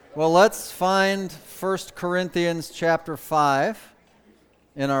Well, let's find 1 Corinthians chapter 5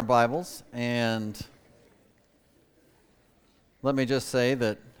 in our Bibles. And let me just say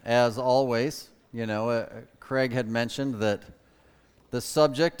that, as always, Craig had mentioned that the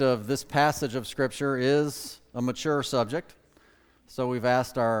subject of this passage of Scripture is a mature subject. So we've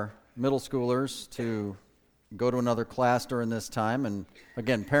asked our middle schoolers to go to another class during this time. And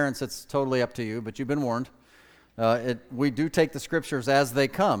again, parents, it's totally up to you, but you've been warned. We do take the Scriptures as they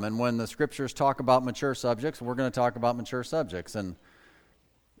come, and when the Scriptures talk about mature subjects, we're going to talk about mature subjects. And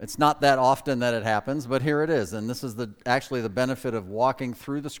it's not that often that it happens, but here it is. And this is actually the benefit of walking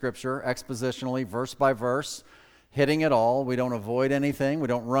through the Scripture expositionally, verse by verse, hitting it all. We don't avoid anything. We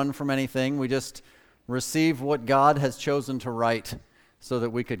don't run from anything. We just receive what God has chosen to write so that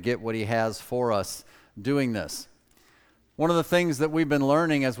we could get what He has for us doing this. One of the things that we've been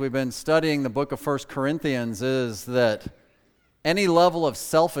learning as we've been studying the book of 1 Corinthians is that any level of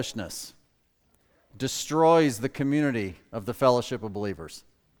selfishness destroys the community of the fellowship of believers.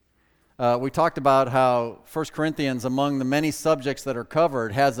 We talked about how 1 Corinthians, among the many subjects that are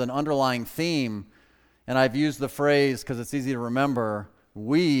covered, has an underlying theme, and I've used the phrase because it's easy to remember,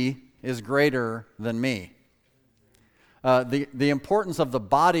 we is greater than me. The importance of the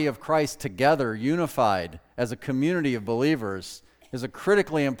body of Christ together, unified as a community of believers, is a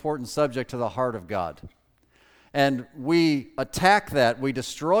critically important subject to the heart of God. And we attack that, we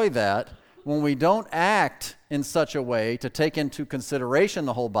destroy that, when we don't act in such a way to take into consideration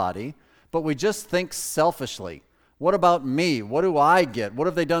the whole body, but we just think selfishly. What about me? What do I get? What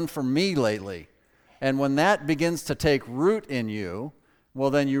have they done for me lately? And when that begins to take root in you, well,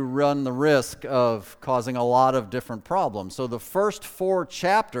 then you run the risk of causing a lot of different problems. So the first 4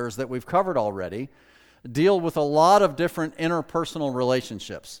 chapters that we've covered already deal with a lot of different interpersonal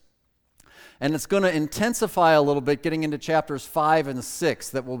relationships. And it's going to intensify a little bit getting into chapters 5 and 6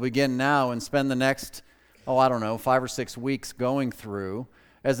 that we'll begin now and spend the next, 5 or 6 weeks going through,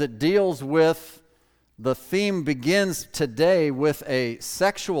 as it deals with, the theme begins today with a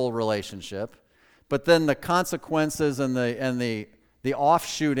sexual relationship, but then the consequences and the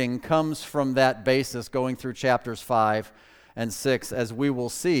offshooting comes from that basis going through chapters 5 and 6, as we will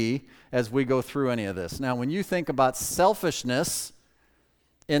see as we go through any of this. Now, when you think about selfishness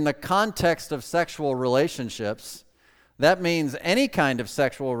in the context of sexual relationships, that means any kind of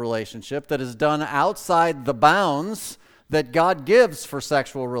sexual relationship that is done outside the bounds that God gives for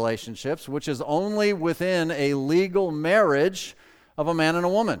sexual relationships, which is only within a legal marriage of a man and a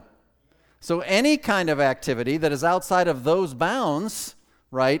woman. So any kind of activity that is outside of those bounds,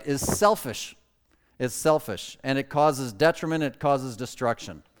 right, is selfish. It's selfish, and it causes detriment, it causes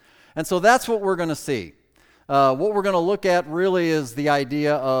destruction. And so that's what we're going to see. What we're going to look at really is the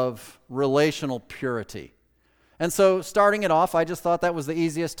idea of relational purity. And so starting it off, I just thought that was the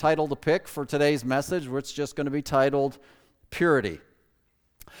easiest title to pick for today's message, which is just going to be titled Purity.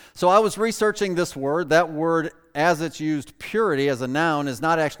 So I was researching this word. That word, as it's used, purity, as a noun, is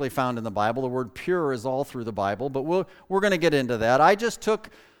not actually found in the Bible. The word pure is all through the Bible, but we're going to get into that. I just took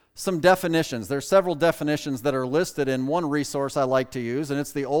some definitions. There's several definitions that are listed in one resource I like to use, and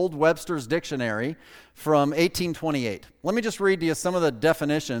it's the Old Webster's Dictionary from 1828. Let me just read to you some of the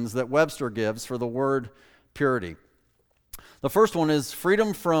definitions that Webster gives for the word purity. The first one is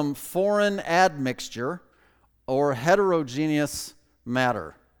freedom from foreign admixture or heterogeneous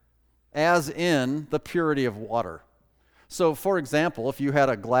matter, as in the purity of water. So, for example, if you had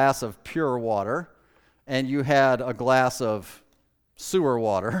a glass of pure water and you had a glass of sewer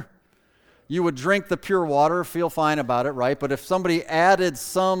water, you would drink the pure water, feel fine about it, right? But if somebody added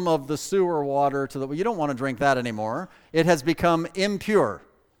some of the sewer water to you don't want to drink that anymore. It has become impure,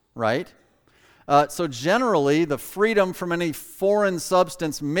 right? So generally, the freedom from any foreign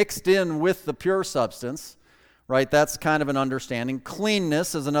substance mixed in with the pure substance, right? That's kind of an understanding.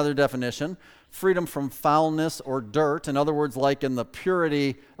 Cleanness is another definition. Freedom from foulness or dirt. In other words, like in the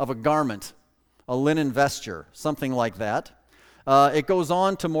purity of a garment, a linen vesture, something like that. It goes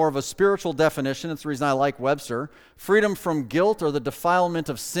on to more of a spiritual definition. That's the reason I like Webster. Freedom from guilt or the defilement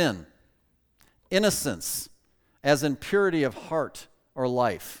of sin. Innocence, as in purity of heart or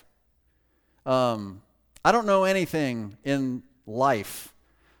life. I don't know anything in life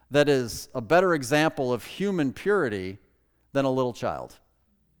that is a better example of human purity than a little child.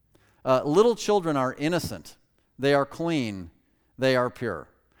 Little children are innocent. They are clean. They are pure.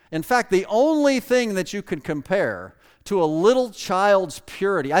 In fact, the only thing that you could compare to a little child's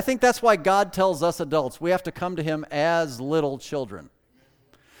purity, I think that's why God tells us adults we have to come to Him as little children.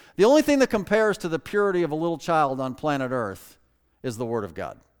 The only thing that compares to the purity of a little child on planet Earth is the Word of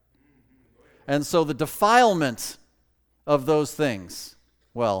God. And so the defilement of those things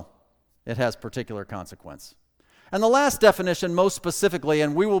well, it has particular consequence. And the last definition, most specifically,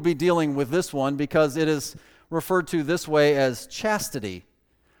 and we will be dealing with this one because it is referred to this way as chastity,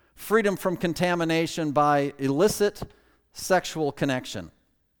 freedom from contamination by illicit sexual connection.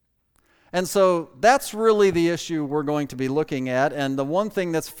 And so that's really the issue we're going to be looking at. And the one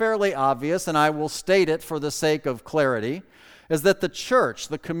thing that's fairly obvious, and I will state it for the sake of clarity, is that the church,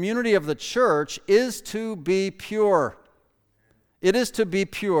 the community of the church, is to be pure. It is to be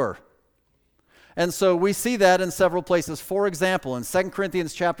pure. And so we see that in several places. For example, in 2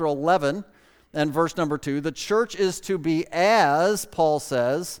 Corinthians chapter 11 and verse number 2, the church is to be, as Paul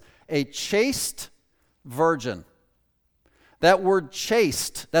says, a chaste virgin. That word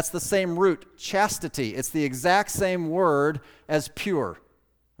chaste, that's the same root, chastity. It's the exact same word as pure,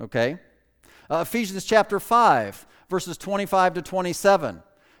 okay? Ephesians chapter 5, verses 25 to 27.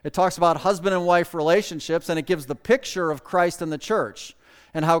 It talks about husband and wife relationships, and it gives the picture of Christ and the church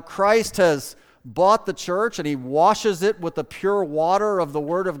and how Christ has bought the church and he washes it with the pure water of the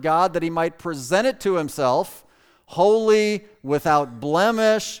Word of God that he might present it to himself, holy, without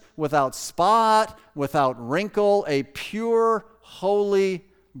blemish, without spot, without wrinkle, a pure, holy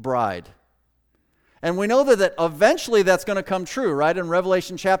bride. And we know that eventually that's going to come true, right? In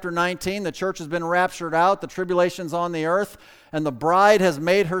Revelation chapter 19, the church has been raptured out, the tribulation's on the earth, and the bride has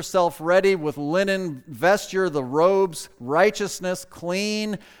made herself ready with linen vesture, the robes, righteousness,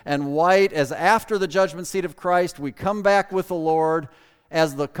 clean and white, as after the judgment seat of Christ, we come back with the Lord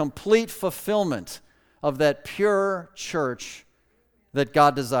as the complete fulfillment of that pure church that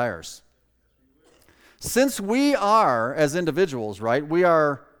God desires. Since we are, as individuals, right, we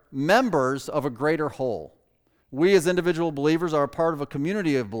are members of a greater whole. We as individual believers are a part of a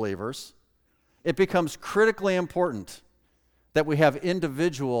community of believers. It becomes critically important that we have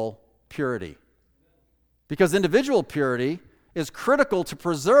individual purity. Because individual purity is critical to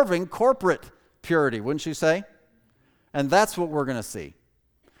preserving corporate purity, wouldn't you say? And that's what we're going to see.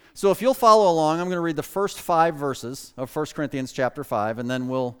 So if you'll follow along, I'm going to read the first 5 verses of 1 Corinthians chapter 5, and then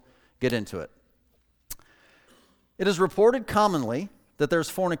we'll get into it. It is reported commonly that there's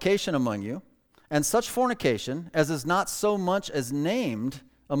fornication among you, and such fornication as is not so much as named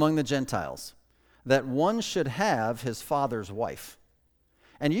among the Gentiles, that one should have his father's wife.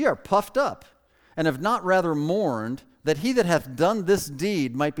 And ye are puffed up, and have not rather mourned, that he that hath done this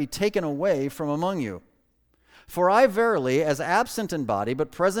deed might be taken away from among you. For I verily, as absent in body,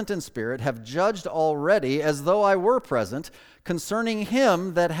 but present in spirit, have judged already, as though I were present, concerning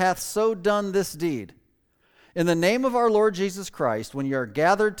him that hath so done this deed. In the name of our Lord Jesus Christ, when ye are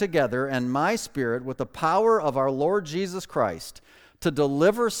gathered together, and my spirit, with the power of our Lord Jesus Christ, to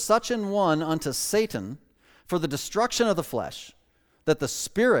deliver such an one unto Satan for the destruction of the flesh, that the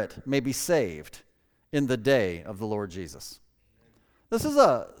spirit may be saved in the day of the Lord Jesus. This is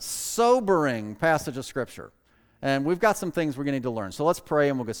a sobering passage of Scripture, and we've got some things we're going to need to learn. So let's pray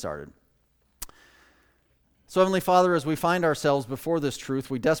and we'll get started. So Heavenly Father, as we find ourselves before this truth,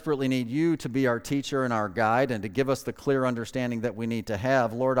 we desperately need you to be our teacher and our guide and to give us the clear understanding that we need to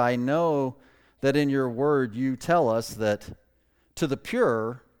have. Lord, I know that in your word you tell us that to the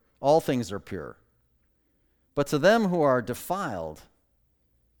pure, all things are pure. But to them who are defiled,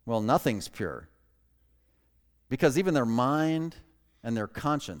 well, nothing's pure. Because even their mind and their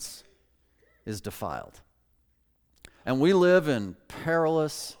conscience is defiled. And we live in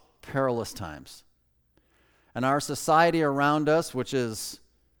perilous, perilous times. And our society around us, which is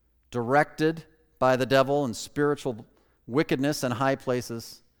directed by the devil and spiritual wickedness in high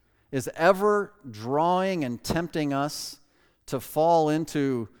places, is ever drawing and tempting us to fall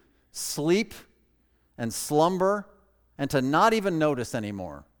into sleep and slumber and to not even notice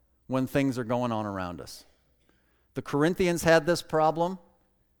anymore when things are going on around us. The Corinthians had this problem.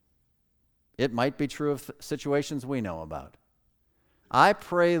 It might be true of situations we know about. I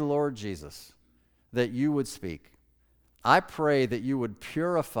pray, Lord Jesus, that you would speak. I pray that you would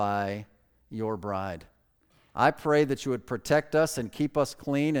purify your bride. I pray that you would protect us and keep us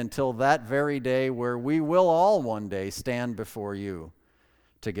clean until that very day where we will all one day stand before you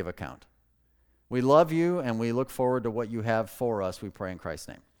to give account. We love you and we look forward to what you have for us. We pray in Christ's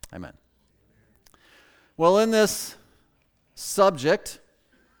name. Amen. Well, in this subject,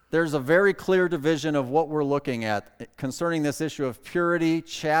 there's a very clear division of what we're looking at concerning this issue of purity,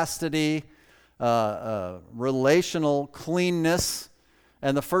 chastity, relational cleanness.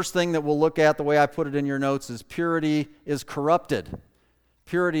 And the first thing that we'll look at, the way I put it in your notes, is purity is corrupted.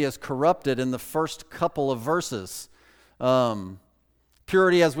 Purity is corrupted in the first couple of verses.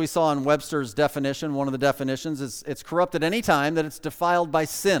 Purity, as we saw in Webster's definition, one of the definitions, is it's corrupted any time that it's defiled by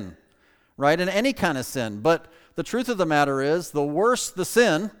sin, right? And any kind of sin. But the truth of the matter is, the worse the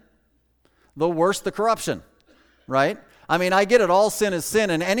sin, the worse the corruption, right? I mean, I get it, all sin is sin,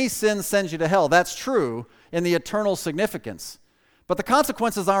 and any sin sends you to hell. That's true in the eternal significance. But the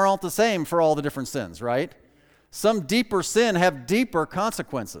consequences aren't the same for all the different sins, right? Some deeper sin have deeper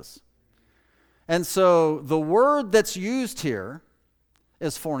consequences. And so the word that's used here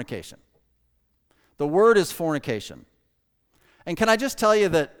is fornication. The word is fornication. And can I just tell you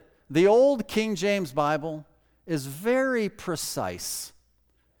that the old King James Bible is very precise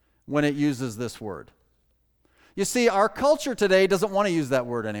when it uses this word. You see, our culture today doesn't want to use that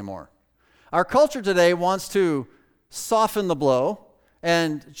word anymore. Our culture today wants to soften the blow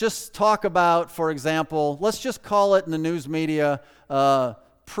and just talk about, for example, let's just call it in the news media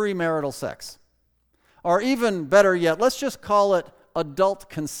premarital sex. Or even better yet, let's just call it adult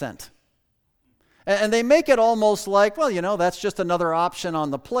consent. And they make it almost like, well, you know, that's just another option on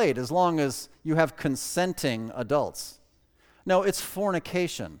the plate as long as you have consenting adults. No, it's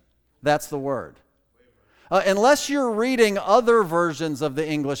fornication. That's the word. Unless you're reading other versions of the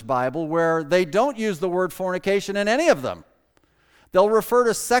English Bible where they don't use the word fornication in any of them. They'll refer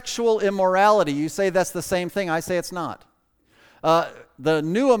to sexual immorality. You say that's the same thing. I say it's not. The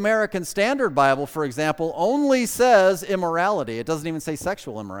New American Standard Bible, for example, only says immorality. It doesn't even say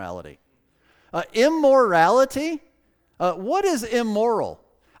sexual immorality. Immorality? What is immoral?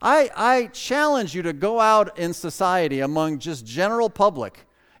 I challenge you to go out in society among just general public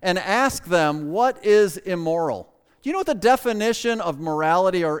and ask them, what is immoral? Do you know what the definition of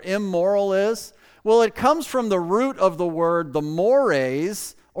morality or immoral is? Well, it comes from the root of the word, the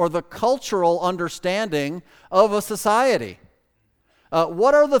mores, or the cultural understanding of a society.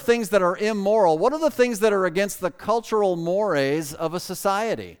 What are the things that are immoral? What are the things that are against the cultural mores of a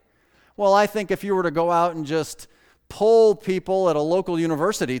society? Well, I think if you were to go out and just poll people at a local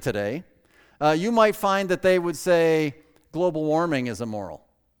university today, you might find that they would say global warming is immoral.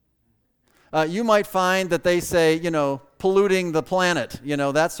 You might find that they say, polluting the planet,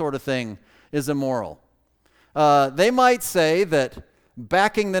 that sort of thing is immoral. They might say that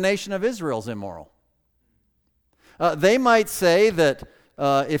backing the nation of Israel is immoral. They might say that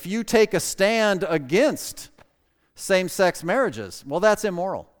if you take a stand against same-sex marriages, well, that's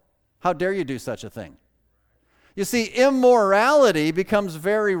immoral. How dare you do such a thing? You see, immorality becomes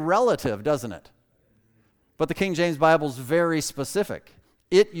very relative, doesn't it? But the King James Bible is very specific.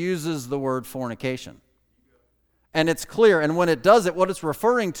 It uses the word fornication. And it's clear, and when it does it, what it's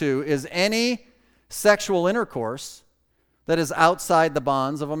referring to is any sexual intercourse that is outside the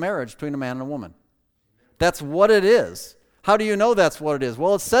bonds of a marriage between a man and a woman. That's what it is. How do you know that's what it is?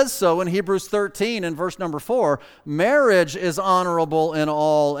 Well, it says so in Hebrews 13 in verse number 4, marriage is honorable in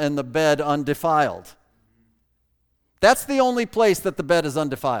all and the bed undefiled. That's the only place that the bed is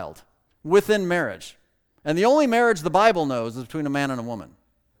undefiled, within marriage. And the only marriage the Bible knows is between a man and a woman.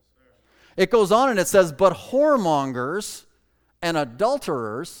 It goes on and it says, but whoremongers and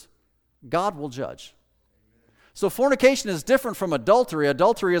adulterers, God will judge. So fornication is different from adultery.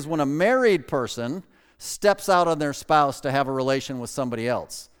 Adultery is when a married person steps out on their spouse to have a relation with somebody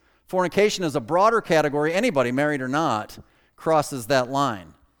else. Fornication is a broader category. Anybody, married or not, crosses that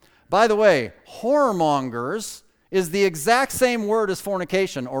line. By the way, whoremongers is the exact same word as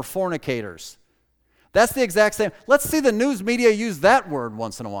fornication or fornicators. That's the exact same. Let's see the news media use that word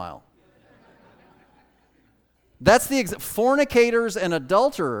once in a while. That's the fornicators and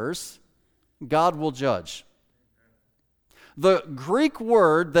adulterers, God will judge. The Greek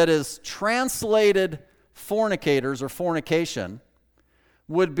word that is translated fornicators or fornication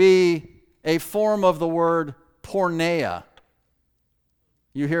would be a form of the word porneia.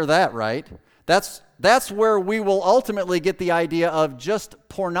 You hear that, right? That's where we will ultimately get the idea of just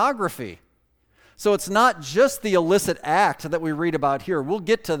pornography. So it's not just the illicit act that we read about here. We'll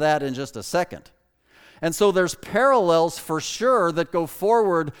get to that in just a second. And so there's parallels for sure that go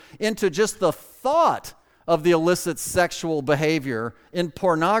forward into just the thought of the illicit sexual behavior in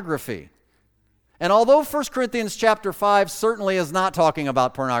pornography. And although 1 Corinthians chapter 5 certainly is not talking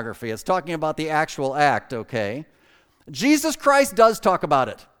about pornography, it's talking about the actual act, okay? Jesus Christ does talk about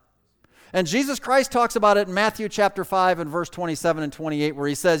it. And Jesus Christ talks about it in Matthew chapter 5 and verse 27 and 28, where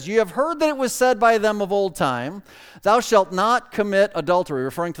he says, "You have heard that it was said by them of old time, thou shalt not commit adultery,"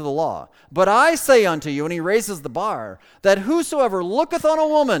 referring to the law. "But I say unto you," and he raises the bar, "that whosoever looketh on a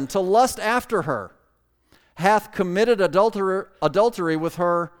woman to lust after her hath committed adultery with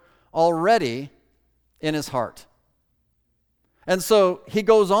her already in his heart." And so he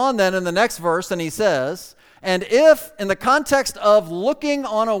goes on then in the next verse and he says, "And if," in the context of looking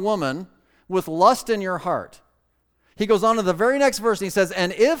on a woman with lust in your heart, He goes on to the very next verse and he says,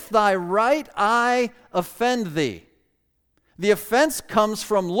 and if thy right eye offend thee. The offense comes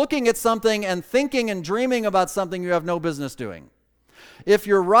from looking at something and thinking and dreaming about something you have no business doing. If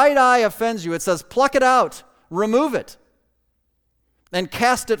your right eye offends you, it says, pluck it out, remove it, and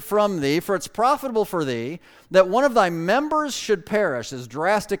cast it from thee, for it's profitable for thee that one of thy members should perish, as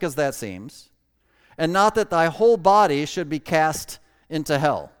drastic as that seems, and not that thy whole body should be cast into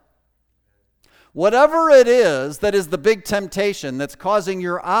hell. Whatever it is that is the big temptation that's causing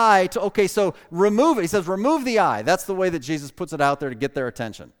your eye to, okay, so remove it. He says, remove the eye. That's the way that Jesus puts it out there to get their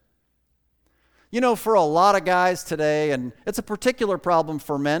attention. You know, for a lot of guys today, and it's a particular problem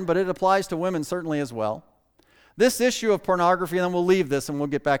for men, but it applies to women certainly as well. This issue of pornography, and then we'll leave this and we'll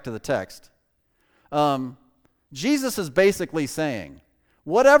get back to the text. Jesus is basically saying,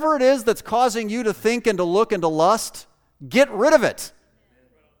 whatever it is that's causing you to think and to look and to lust, get rid of it.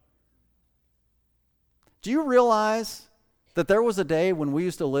 Do you realize that there was a day when we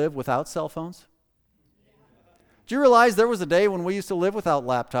used to live without cell phones? Do you realize there was a day when we used to live without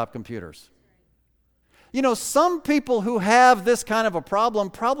laptop computers? You know, some people who have this kind of a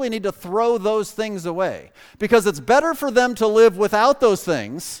problem probably need to throw those things away, because it's better for them to live without those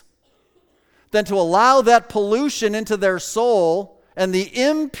things than to allow that pollution into their soul and the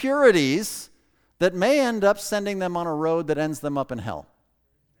impurities that may end up sending them on a road that ends them up in hell.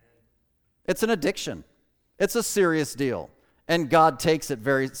 It's an addiction. It's a serious deal. And God takes it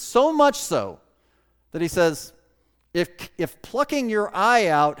so much so that he says, if plucking your eye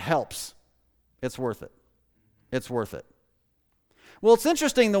out helps, it's worth it. It's worth it. Well, it's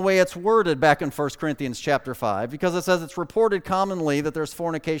interesting the way it's worded back in 1 Corinthians chapter 5, because it says it's reported commonly that there's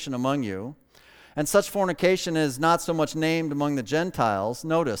fornication among you, and such fornication is not so much named among the Gentiles.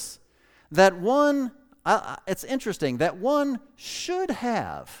 Notice that one, it's interesting, that one should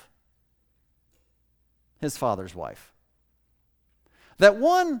have his father's wife. That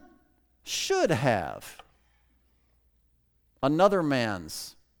one should have another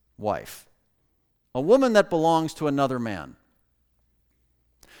man's wife. A woman that belongs to another man.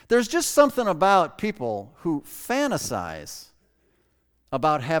 There's just something about people who fantasize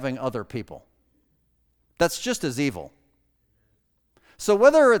about having other people. That's just as evil. So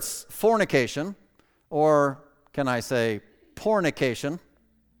whether it's fornication, or can I say pornication,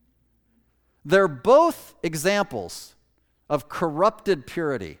 they're both examples of corrupted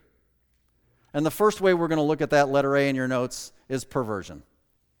purity. And the first way we're going to look at that, letter A in your notes, is perversion.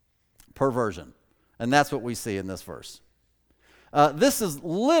 Perversion. And that's what we see in this verse. This is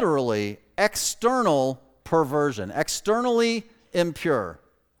literally external perversion, externally impure.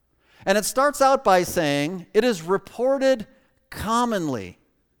 And it starts out by saying, it is reported commonly.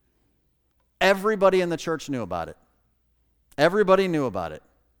 Everybody in the church knew about it. Everybody knew about it.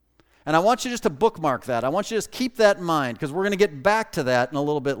 And I want you just to bookmark that. I want you to just keep that in mind, because we're going to get back to that in a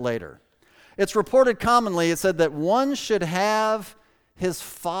little bit later. It's reported commonly, it said that one should have his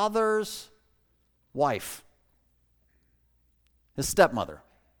father's wife, his stepmother.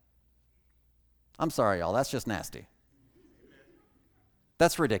 I'm sorry, y'all, that's just nasty.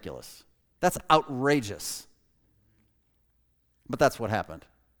 That's ridiculous. That's outrageous. But that's what happened.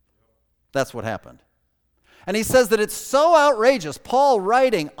 That's what happened. And he says that it's so outrageous. Paul,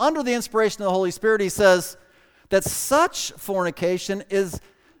 writing under the inspiration of the Holy Spirit, he says that such fornication is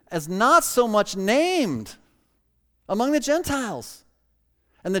not so much named among the Gentiles.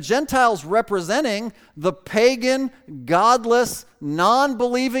 And the Gentiles representing the pagan, godless,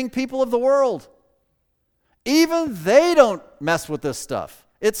 non-believing people of the world. Even they don't mess with this stuff.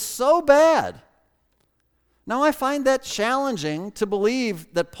 It's so bad. Now, I find that challenging to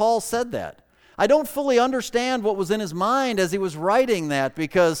believe that Paul said that. I don't fully understand what was in his mind as he was writing that,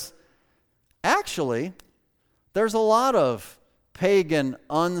 because actually, there's a lot of pagan,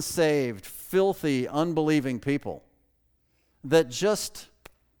 unsaved, filthy, unbelieving people that just,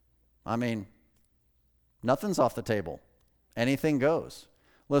 nothing's off the table. Anything goes.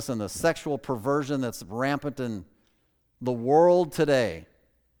 Listen, the sexual perversion that's rampant in the world today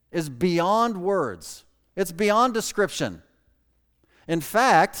is beyond words. It's beyond description. In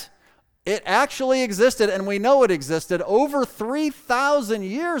fact, it actually existed, and we know it existed over 3,000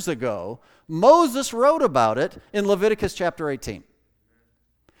 years ago. Moses wrote about it in Leviticus chapter 18.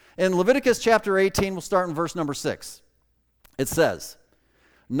 In Leviticus chapter 18, we'll start in verse number 6. It says,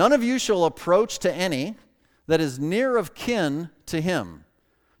 "None of you shall approach to any that is near of kin to him,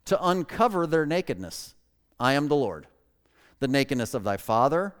 to uncover their nakedness. I am the Lord. The nakedness of thy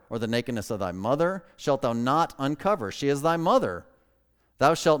father or the nakedness of thy mother shalt thou not uncover. She is thy mother.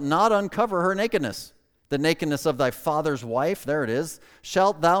 Thou shalt not uncover her nakedness. The nakedness of thy father's wife," there it is,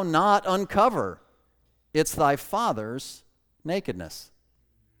 "shalt thou not uncover. it's thy father's nakedness.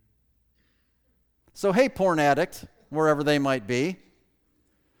 So, hey, porn addict, wherever they might be,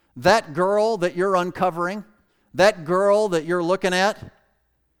 that girl that you're uncovering, that girl that you're looking at,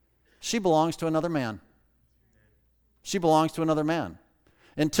 she belongs to another man. She belongs to another man.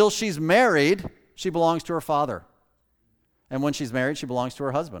 Until she's married, she belongs to her father. And when she's married, she belongs to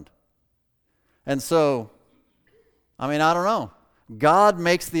her husband. And so, I don't know. God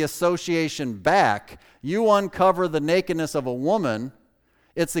makes the association back. You uncover the nakedness of a woman,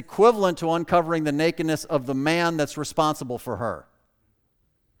 it's equivalent to uncovering the nakedness of the man that's responsible for her.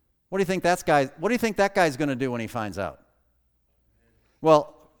 What do you think that guy's going to do when he finds out?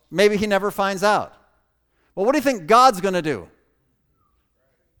 Well, maybe he never finds out. Well, what do you think God's going to do?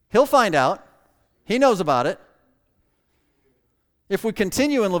 He'll find out. He knows about it. If we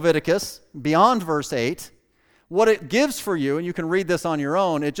continue in Leviticus, beyond verse 8, what it gives for you, and you can read this on your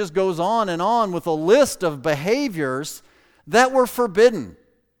own, it just goes on and on with a list of behaviors that were forbidden.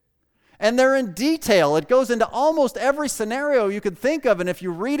 And they're in detail. It goes into almost every scenario you could think of. And if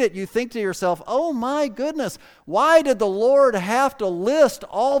you read it, you think to yourself, oh my goodness, why did the Lord have to list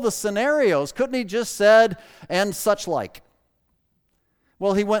all the scenarios? Couldn't he just said, and such like?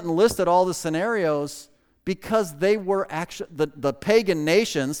 Well, he went and listed all the scenarios because they were actually, the pagan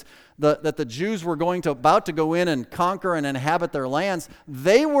nations that the Jews were about to go in and conquer and inhabit their lands,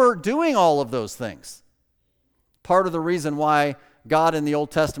 they were doing all of those things. Part of the reason why God in the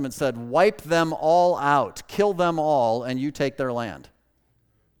Old Testament said, wipe them all out, kill them all, and you take their land.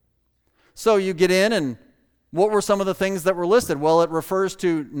 So you get in, and what were some of the things that were listed? Well, it refers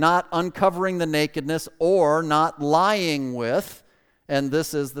to not uncovering the nakedness or not lying with, and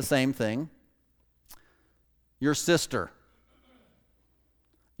this is the same thing, your sister,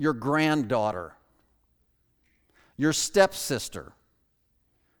 your granddaughter, your stepsister,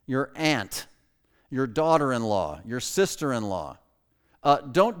 your aunt, your daughter-in-law, your sister-in-law.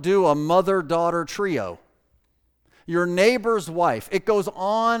 Don't do a mother-daughter trio. Your neighbor's wife. It goes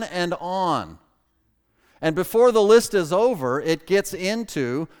on and on. And before the list is over, it gets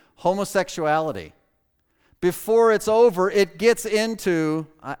into homosexuality. Before it's over, it gets into,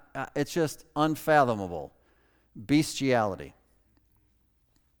 it's just unfathomable, bestiality.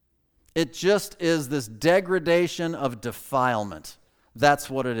 It just is this degradation of defilement. That's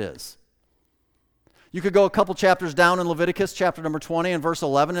what it is. You could go a couple chapters down in Leviticus, chapter number 20 and verse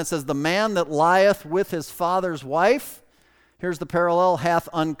 11. It says, the man that lieth with his father's wife, here's the parallel, hath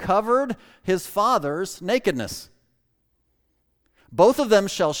uncovered his father's nakedness. Both of them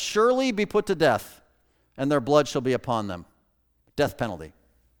shall surely be put to death, and their blood shall be upon them. Death penalty.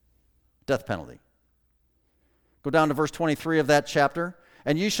 Death penalty. Go down to verse 23 of that chapter.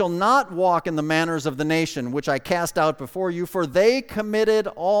 And ye shall not walk in the manners of the nation which I cast out before you, for they committed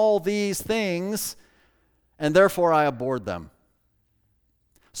all these things, and therefore I abhorred them.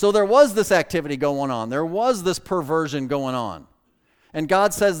 So there was this activity going on. There was this perversion going on. And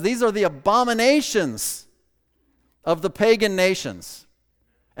God says these are the abominations of the pagan nations.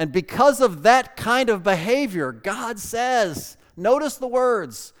 And because of that kind of behavior, God says, notice the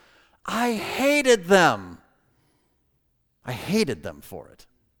words, I hated them. I hated them for it.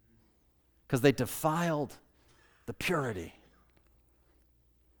 Because they defiled the purity.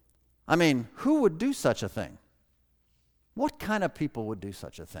 Who would do such a thing? What kind of people would do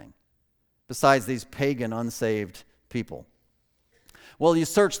such a thing? Besides these pagan, unsaved people. Well, you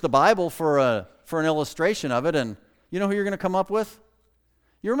search the Bible for an illustration of it, and you know who you're going to come up with?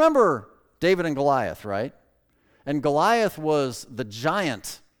 You remember David and Goliath, right? And Goliath was the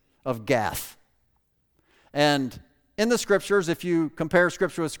giant of Gath. And in the Scriptures, if you compare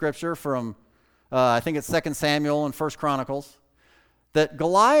Scripture with Scripture from, I think it's 2 Samuel and 1 Chronicles, that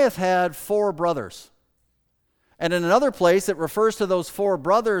Goliath had 4 brothers. And in another place, it refers to those 4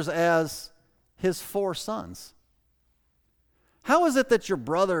 brothers as his 4 sons. How is it that your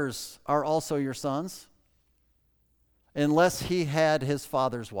brothers are also your sons? Unless he had his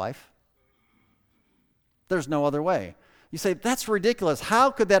father's wife. There's no other way. You say, that's ridiculous.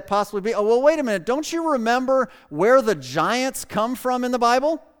 How could that possibly be? Oh, well, wait a minute. Don't you remember where the giants come from in the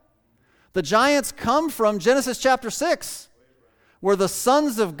Bible? The giants come from Genesis chapter 6, where the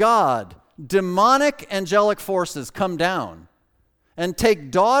sons of God, demonic angelic forces, come down and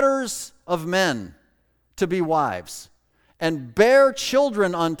take daughters of men to be wives and bear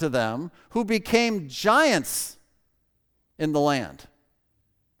children unto them who became giants in the land.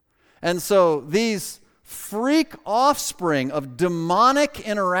 And so these freak offspring of demonic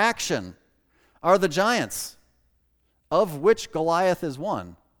interaction are the giants, of which Goliath is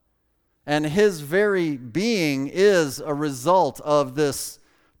one. And his very being is a result of this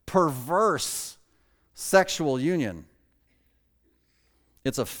perverse sexual union.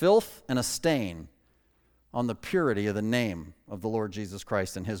 It's a filth and a stain on the purity of the name of the Lord Jesus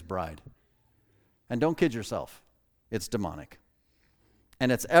Christ and his bride. And don't kid yourself, it's demonic.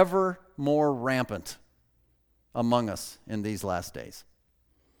 And it's ever more rampant among us in these last days.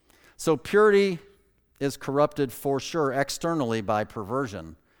 So purity is corrupted for sure externally by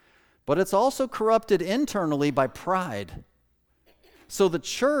perversion, but it's also corrupted internally by pride. So the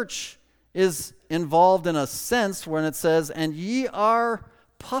church is involved in a sense when it says, and ye are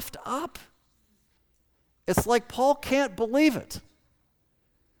puffed up. It's like Paul can't believe it.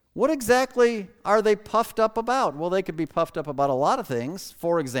 What exactly are they puffed up about? Well, they could be puffed up about a lot of things.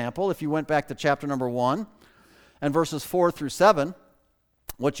 For example, if you went back to chapter number 1 and verses 4 through 7,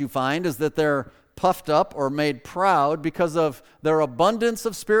 what you find is that they're puffed up or made proud because of their abundance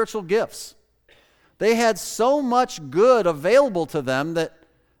of spiritual gifts. They had so much good available to them that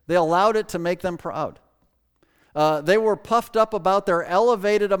they allowed it to make them proud. They were puffed up about their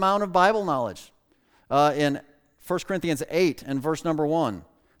elevated amount of Bible knowledge. In 1 Corinthians 8 and verse number 1,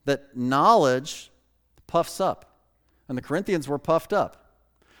 that knowledge puffs up. And the Corinthians were puffed up.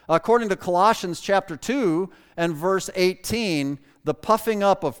 According to Colossians chapter 2 and verse 18, the puffing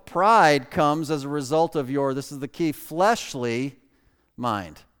up of pride comes as a result of your, this is the key, fleshly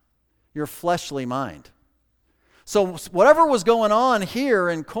mind. Your fleshly mind. So whatever was going on here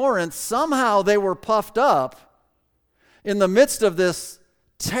in Corinth, somehow they were puffed up in the midst of this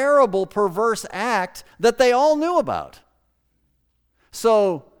terrible, perverse act that they all knew about.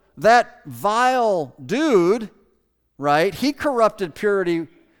 So that vile dude, right, he corrupted purity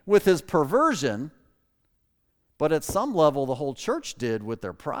with his perversion, but at some level the whole church did with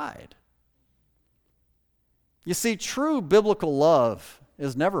their pride. You see, true biblical love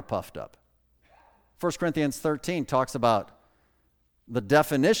is never puffed up. 1 Corinthians 13 talks about the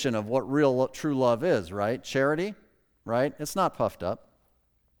definition of what real true love is, right? Charity, right? It's not puffed up.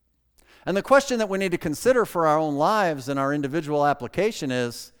 And the question that we need to consider for our own lives and our individual application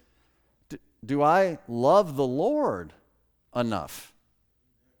is, do I love the Lord enough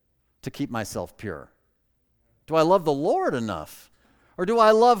to keep myself pure? Do I love the Lord enough? Or do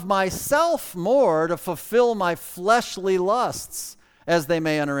I love myself more to fulfill my fleshly lusts as they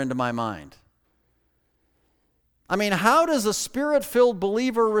may enter into my mind? I mean, how does a Spirit-filled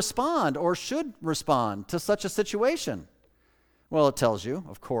believer respond or should respond to such a situation? Well, it tells you,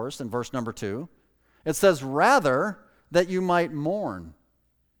 of course, in verse number 2. It says, rather that you might mourn.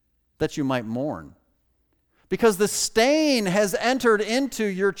 That you might mourn. Because the stain has entered into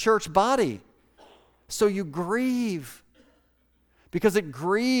your church body. So you grieve. Because it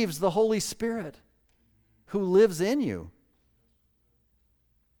grieves the Holy Spirit who lives in you.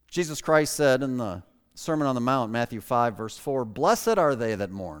 Jesus Christ said in the Sermon on the Mount, Matthew 5, verse 4, blessed are they that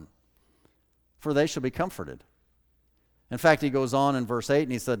mourn, for they shall be comforted. In fact, he goes on in verse 8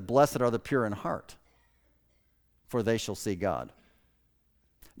 and he said, blessed are the pure in heart, for they shall see God.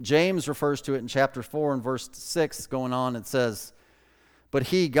 James refers to it in chapter 4 and verse 6, going on, it says, but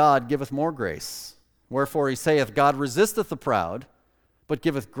he, God, giveth more grace. Wherefore he saith, God resisteth the proud, but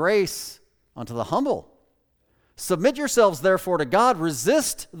giveth grace unto the humble. Submit yourselves therefore to God,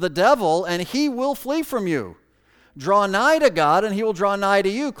 resist the devil, and he will flee from you. Draw nigh to God, and he will draw nigh to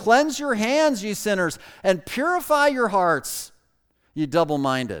you. Cleanse your hands, ye sinners, and purify your hearts, ye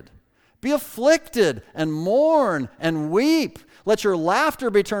double-minded. Be afflicted, and mourn, and weep. Let your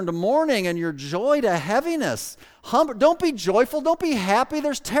laughter be turned to mourning, and your joy to heaviness. Don't be joyful, don't be happy.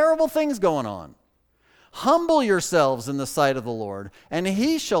 There's terrible things going on. Humble yourselves in the sight of the Lord, and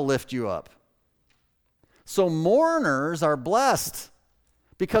he shall lift you up. So mourners are blessed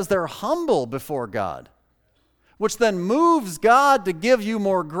because they're humble before God, which then moves God to give you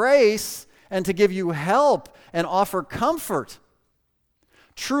more grace and to give you help and offer comfort.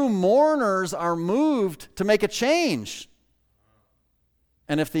 True mourners are moved to make a change.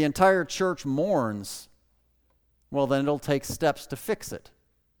 And if the entire church mourns, well, then it'll take steps to fix it.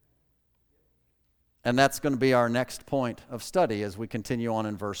 And that's going to be our next point of study as we continue on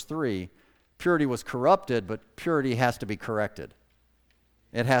in verse 3. Purity was corrupted, but purity has to be corrected.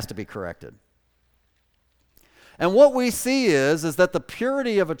 It has to be corrected. And what we see is that the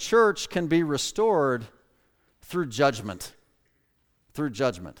purity of a church can be restored through judgment. Through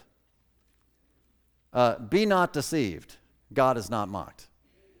judgment. Be not deceived. God is not mocked.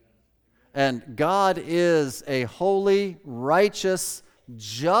 And God is a holy, righteous,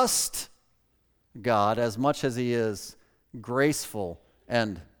 just God as much as he is graceful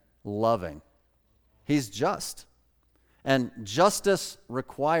and loving. He's just. And justice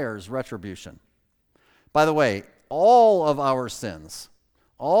requires retribution. By the way, all of our sins,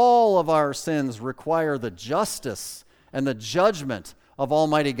 All of our sins require the justice and the judgment of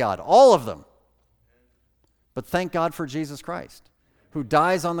Almighty God. All of them. But thank God for Jesus Christ, who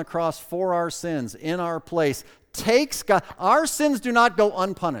dies on the cross for our sins in our place. Our sins do not go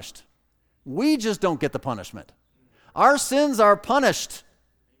unpunished. We just don't get the punishment. Our sins are punished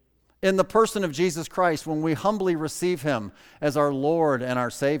in the person of Jesus Christ when we humbly receive him as our Lord and our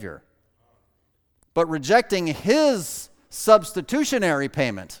Savior. But rejecting his substitutionary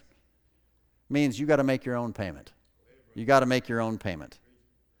payment means you got to make your own payment. You got to make your own payment.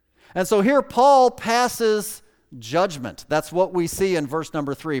 And so here Paul passes judgment. That's what we see in verse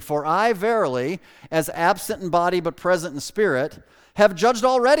number 3. For I verily, as absent in body but present in spirit, have judged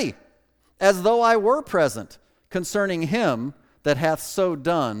already, as though I were present, concerning him that hath so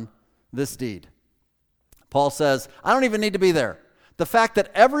done this deed. Paul says, I don't even need to be there. The fact that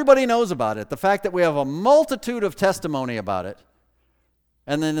everybody knows about it, the fact that we have a multitude of testimony about it,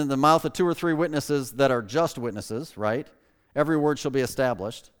 and then in the mouth of 2 or 3 witnesses that are just witnesses, right? Every word shall be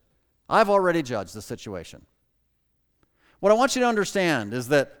established. I've already judged the situation. What I want you to understand is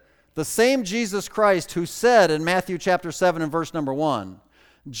that the same Jesus Christ who said in Matthew chapter 7 and verse number 1,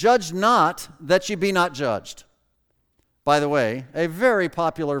 judge not that ye be not judged. By the way, a very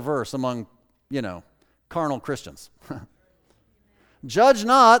popular verse among, carnal Christians. Judge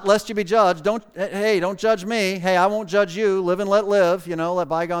not, lest you be judged. Don't judge me. Hey, I won't judge you. Live and let live. Let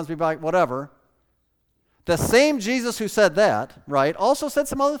bygones be bygones, whatever. The same Jesus who said that, right, also said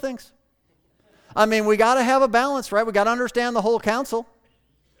some other things. We got to have a balance, right? We got to understand the whole counsel.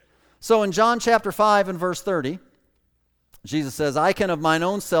 So in John chapter 5 and verse 30, Jesus says, I can of mine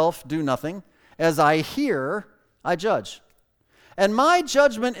own self do nothing. As I hear, I judge. And my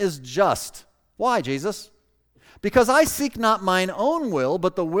judgment is just. Why, Jesus? Because I seek not mine own will,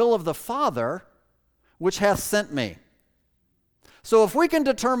 but the will of the Father, which hath sent me. So if we can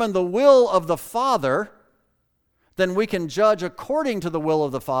determine the will of the Father, then we can judge according to the will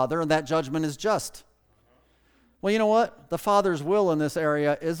of the Father, and that judgment is just. Well, you know what? The Father's will in this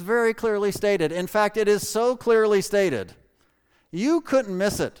area is very clearly stated. In fact, it is so clearly stated, you couldn't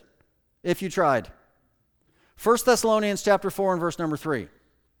miss it if you tried. 1 Thessalonians chapter 4 and verse number 3.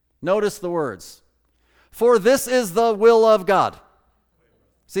 Notice the words. For this is the will of God.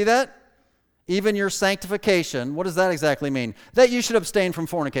 See that? Even your sanctification. What does that exactly mean? That you should abstain from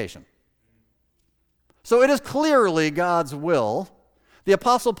fornication. So it is clearly God's will. The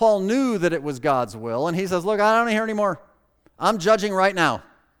Apostle Paul knew that it was God's will, and he says, look, I don't want to hear anymore. I'm judging right now.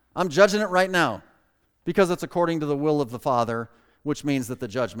 I'm judging it right now because it's according to the will of the Father, which means that the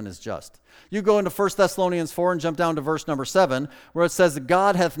judgment is just. You go into 1 Thessalonians 4 and jump down to verse number 7, where it says,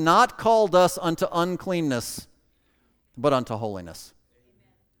 God hath not called us unto uncleanness, but unto holiness.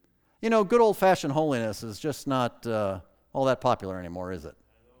 Good old-fashioned holiness is just not all that popular anymore, is it?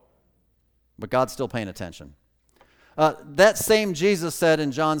 But God's still paying attention. That same Jesus said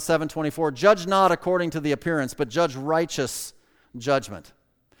in John 7:24, judge not according to the appearance, but judge righteous judgment.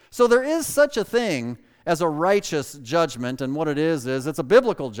 So there is such a thing as a righteous judgment, and what it is it's a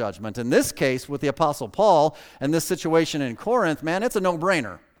biblical judgment. In this case, with the Apostle Paul and this situation in Corinth, man, it's a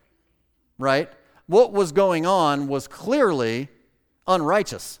no-brainer, right? What was going on was clearly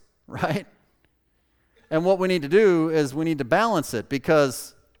unrighteous, right? And what we need to do is we need to balance it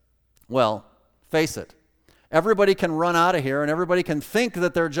because, well, face it, everybody can run out of here and everybody can think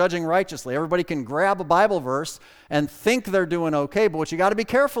that they're judging righteously. Everybody can grab a Bible verse and think they're doing okay. But what you got to be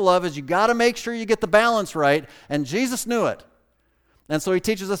careful of is you got to make sure you get the balance right. And Jesus knew it. And so he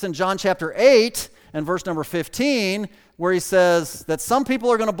teaches us in John chapter 8 and verse number 15 where he says that some people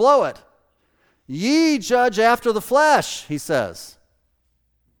are going to blow it. Ye judge after the flesh, he says.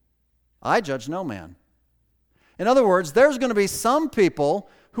 I judge no man. In other words, there's going to be some people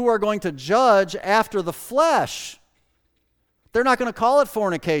who are going to judge after the flesh. They're not going to call it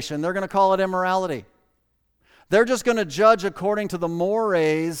fornication. They're going to call it immorality. They're just going to judge according to the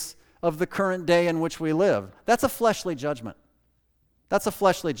mores of the current day in which we live. That's a fleshly judgment. That's a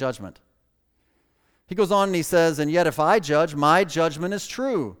fleshly judgment. He goes on and he says, and yet if I judge, my judgment is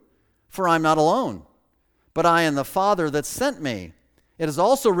true, for I'm not alone, but I and the Father that sent me. It is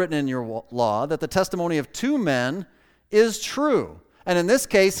also written in your law that the testimony of 2 men is true. And in this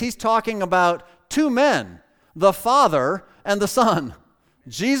case, he's talking about 2 men, the Father and the Son,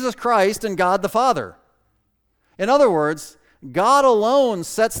 Jesus Christ and God the Father. In other words, God alone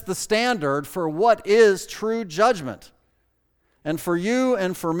sets the standard for what is true judgment. And for you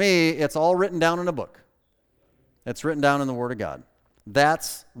and for me, it's all written down in a book. It's written down in the Word of God.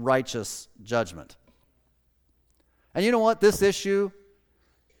 That's righteous judgment. And you know what? This issue,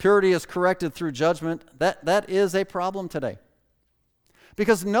 purity is corrected through judgment, that is a problem today.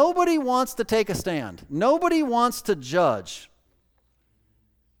 Because nobody wants to take a stand. Nobody wants to judge.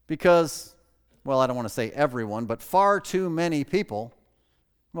 Because, well, I don't want to say everyone, but far too many people,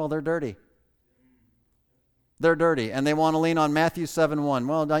 well, they're dirty. They're dirty, and they want to lean on Matthew 7:1.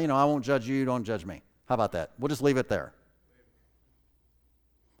 Well, I won't judge you, don't judge me. How about that? We'll just leave it there.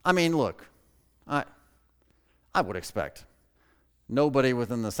 I mean, look, I would expect nobody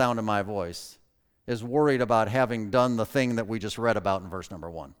within the sound of my voice is worried about having done the thing that we just read about in verse number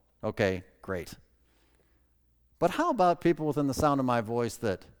 1. Okay, great. But how about people within the sound of my voice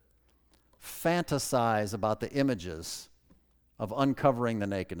that fantasize about the images of uncovering the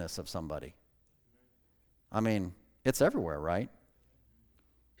nakedness of somebody? I mean, it's everywhere, right?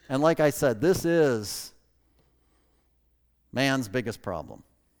 And like I said, this is man's biggest problem.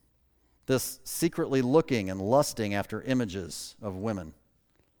 This secretly looking and lusting after images of women.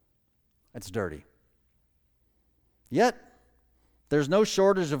 It's dirty. Yet, there's no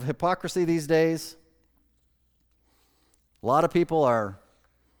shortage of hypocrisy these days. A lot of people are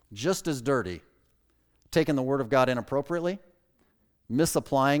just as dirty, taking the Word of God inappropriately,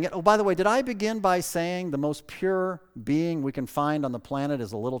 misapplying it. Oh, by the way, did I begin by saying the most pure being we can find on the planet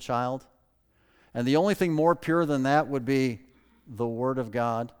is a little child? And the only thing more pure than that would be the Word of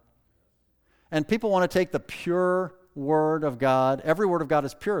God. And people want to take the pure Word of God. Every Word of God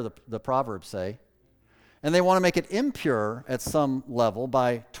is pure, the Proverbs say. And they want to make it impure at some level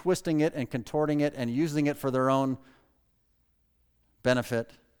by twisting it and contorting it and using it for their own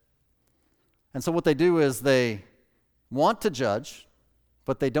benefit. And so what they do is they want to judge,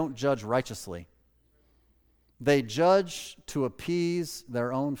 but they don't judge righteously. They judge to appease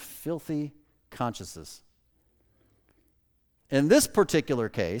their own filthy consciences. In this particular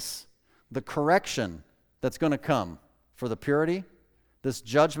case, the correction that's going to come for the purity, this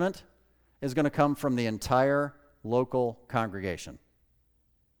judgment, is going to come from the entire local congregation.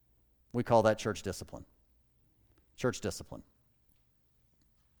 We call that church discipline. Church discipline.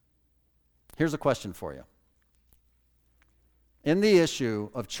 Here's a question for you. In the issue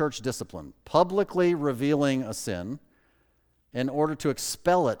of church discipline, publicly revealing a sin in order to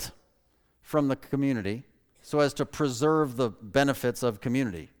expel it from the community so as to preserve the benefits of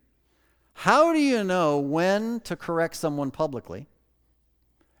community, how do you know when to correct someone publicly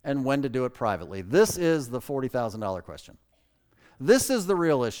and when to do it privately? This is the $40,000 question. This is the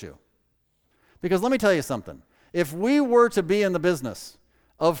real issue. Because let me tell you something. If we were to be in the business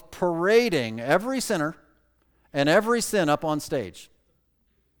of parading every sinner and every sin up on stage,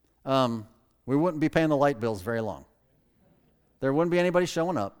 we wouldn't be paying the light bills very long. There wouldn't be anybody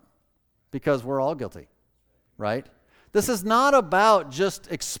showing up because we're all guilty, right? This is not about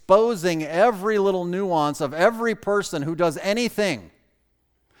just exposing every little nuance of every person who does anything.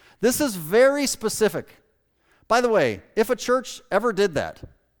 This is very specific. By the way, if a church ever did that,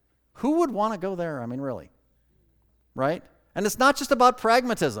 who would want to go there? I mean, really, right? And it's not just about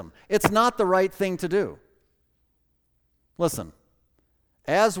pragmatism. It's not the right thing to do. Listen,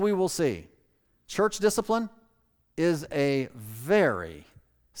 as we will see, church discipline is a very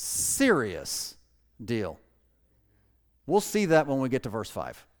serious deal. We'll see that when we get to verse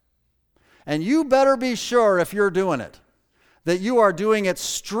 5. And you better be sure, if you're doing it, that you are doing it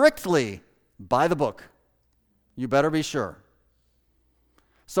strictly by the book. You better be sure.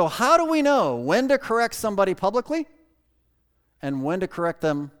 So how do we know when to correct somebody publicly and when to correct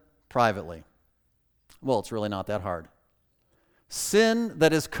them privately? Well, it's really not that hard. Sin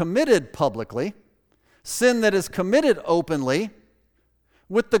that is committed publicly, sin that is committed openly,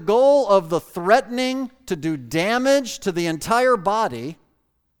 with the goal of the threatening to do damage to the entire body,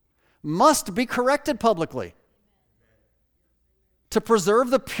 must be corrected publicly to preserve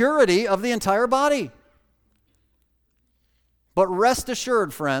the purity of the entire body. But rest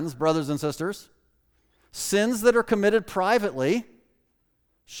assured, friends, brothers and sisters, sins that are committed privately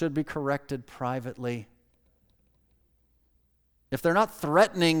should be corrected privately. If they're not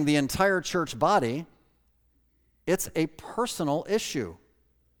threatening the entire church body, it's a personal issue.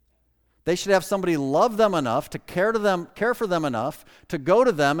 They should have somebody love them enough to care for them enough to go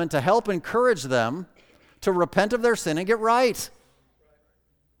to them and to help encourage them to repent of their sin and get right.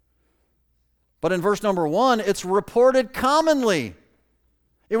 But in verse number 1, it's reported commonly.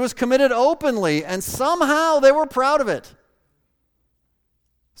 It was committed openly, and somehow they were proud of it.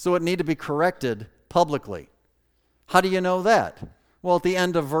 So it needed to be corrected publicly. How do you know that? Well, at the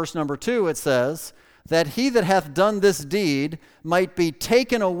end of verse number 2, it says, that he that hath done this deed might be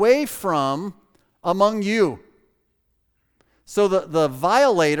taken away from among you. So the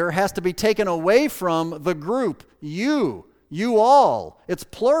violator has to be taken away from the group, you all. It's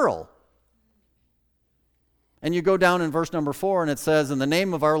plural. And you go down in verse number 4, and it says, in the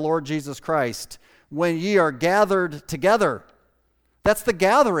name of our Lord Jesus Christ, when ye are gathered together. That's the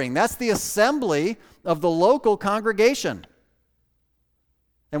gathering. That's the assembly of the local congregation.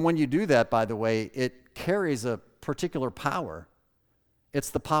 And when you do that, by the way, it carries a particular power. It's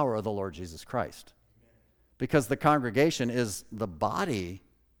the power of the Lord Jesus Christ. Because the congregation is the body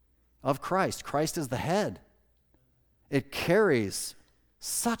of Christ. Christ is the head. It carries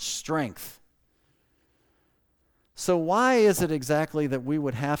such strength. So why is it exactly that we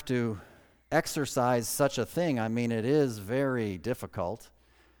would have to exercise such a thing? I mean, it is very difficult.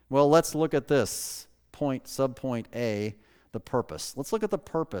 Well, let's look at this point, subpoint A, the purpose. Let's look at the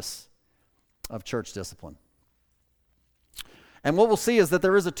purpose of church discipline. And what we'll see is that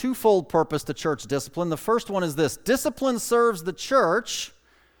there is a twofold purpose to church discipline. The first one is this: discipline serves the church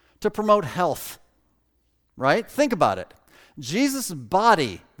to promote health, right? Think about it. Jesus'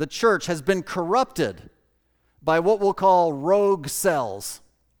 body, the church, has been corrupted by what we'll call rogue cells.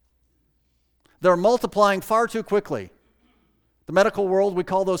 They're multiplying far too quickly. The medical world, we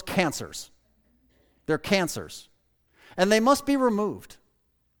call those cancers. They're cancers. And they must be removed.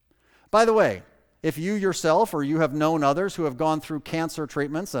 By the way, if you yourself or you have known others who have gone through cancer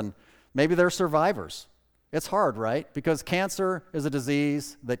treatments, and maybe they're survivors, it's hard, right? Because cancer is a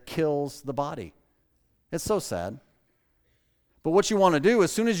disease that kills the body. It's so sad. But what you want to do,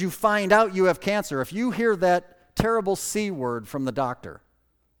 as soon as you find out you have cancer, if you hear that terrible C word from the doctor,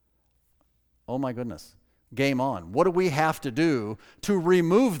 oh my goodness, game on. What do we have to do to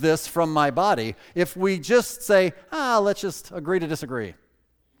remove this from my body? If we just say, let's just agree to disagree.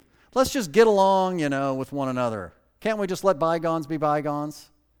 Let's just get along, with one another. Can't we just let bygones be bygones?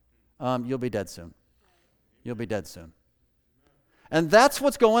 You'll be dead soon. You'll be dead soon. And that's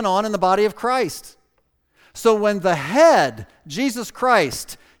what's going on in the body of Christ. So when the head, Jesus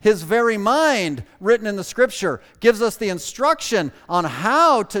Christ, his very mind, written in the Scripture, gives us the instruction on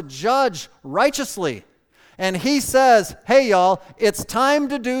how to judge righteously, and he says, hey, y'all, it's time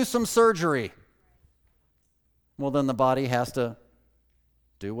to do some surgery. Well, then the body has to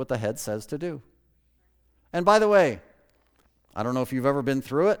do what the head says to do. And by the way, I don't know if you've ever been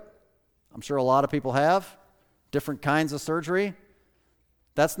through it. I'm sure a lot of people have. Different kinds of surgery.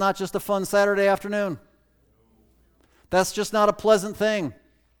 That's not just a fun Saturday afternoon. That's just not a pleasant thing.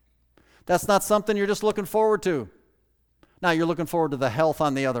 That's not something you're just looking forward to. Now, you're looking forward to the health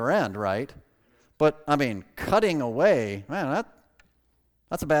on the other end, right? But, cutting away, man,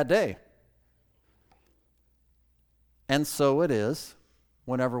 that's a bad day. And so it is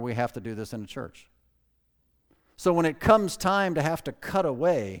whenever we have to do this in a church. So when it comes time to have to cut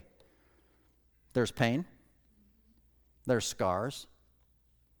away, there's pain, there's scars,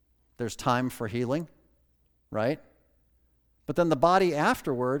 there's time for healing, right? But then the body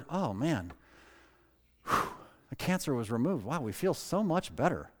afterward, oh man, the cancer was removed. Wow, we feel so much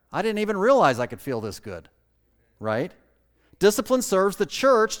better. I didn't even realize I could feel this good, right? Discipline serves the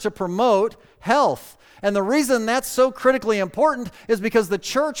church to promote health. And the reason that's so critically important is because the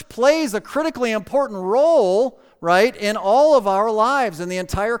church plays a critically important role, right, in all of our lives, in the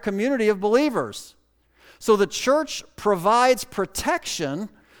entire community of believers. So the church provides protection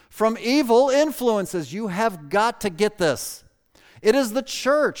from evil influences. You have got to get this. It is the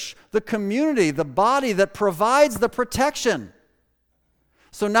church, the community, the body that provides the protection.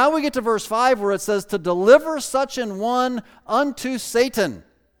 So now we get to verse 5 where it says, to deliver such an one unto Satan.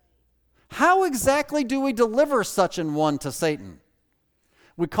 How exactly do we deliver such an one to Satan?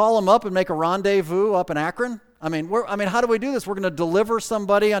 We call him up and make a rendezvous up in Akron? How do we do this? We're going to deliver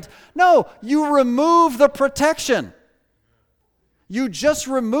somebody. No, you remove the protection. You just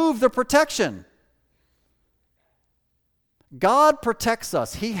remove the protection. God protects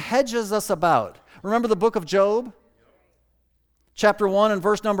us. He hedges us about. Remember the book of Job? Chapter 1 and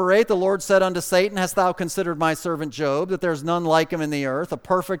verse number 8, the Lord said unto Satan, hast thou considered my servant Job, that there is none like him in the earth, a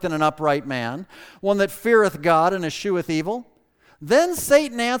perfect and an upright man, one that feareth God and escheweth evil? Then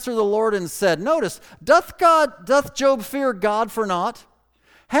Satan answered the Lord and said, notice, doth Job fear God for naught?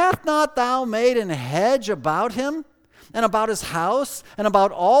 Hath not thou made an hedge about him, and about his house, and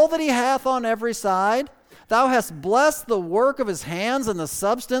about all that he hath on every side? Thou hast blessed the work of his hands, and his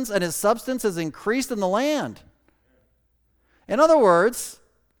substance is increased in the land. In other words,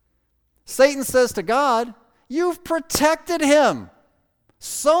 Satan says to God, you've protected him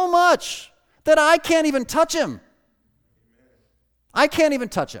so much that I can't even touch him. I can't even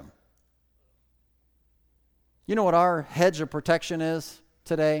touch him. You know what our hedge of protection is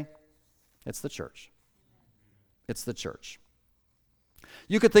today? It's the church. It's the church.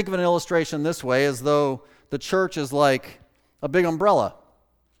 You could think of an illustration this way, as though the church is like a big umbrella.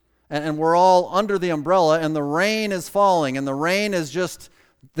 and we're all under the umbrella, and the rain is falling, and the rain is just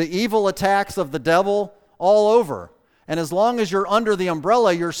the evil attacks of the devil all over. And as long as you're under the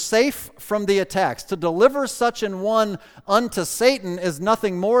umbrella, you're safe from the attacks. To deliver such an one unto Satan is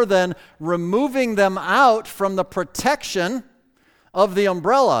nothing more than removing them out from the protection of the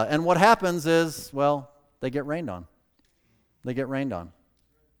umbrella. And what happens is, well, they get rained on. They get rained on.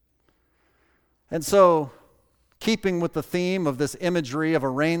 And so, keeping with the theme of this imagery of a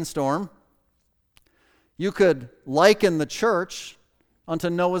rainstorm, you could liken the church unto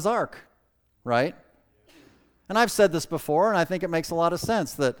Noah's Ark, right? And I've said this before, and I think it makes a lot of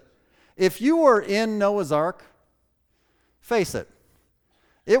sense, that if you were in Noah's Ark, face it,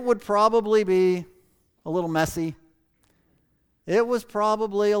 it would probably be a little messy. It was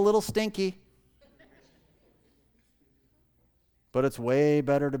probably a little stinky. But it's way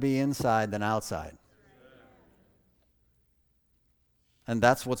better to be inside than outside. And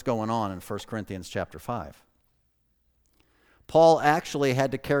that's what's going on in 1 Corinthians chapter 5. Paul actually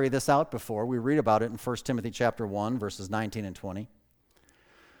had to carry this out before. We read about it in 1 Timothy chapter 1, verses 19 and 20,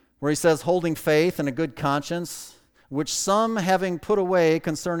 where he says, holding faith and a good conscience, which some having put away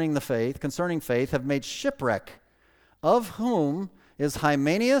concerning faith, have made shipwreck, of whom is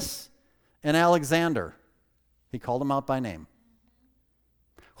Hymenaeus and Alexander. He called them out by name.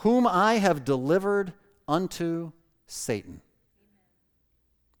 Whom I have delivered unto Satan,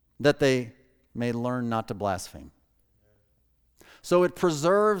 that they may learn not to blaspheme. So it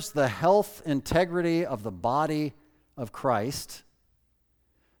preserves the health, integrity of the body of Christ,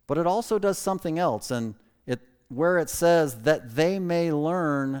 but it also does something else. And where it says that they may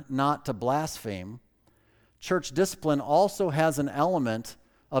learn not to blaspheme, church discipline also has an element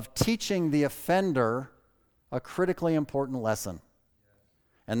of teaching the offender a critically important lesson.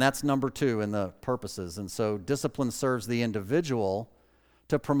 And that's number 2 in the purposes. And so discipline serves the individual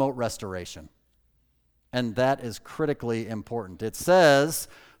to promote restoration. And that is critically important. It says,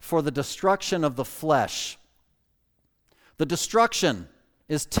 for the destruction of the flesh. The destruction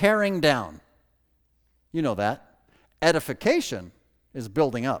is tearing down. You know that. Edification is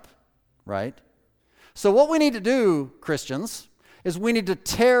building up, right? So what we need to do, Christians, is we need to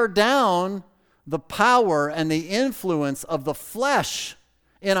tear down the power and the influence of the flesh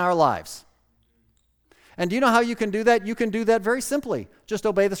in our lives. And do you know how you can do that? You can do that very simply. Just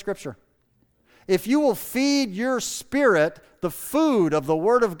obey the Scripture. If you will feed your spirit the food of the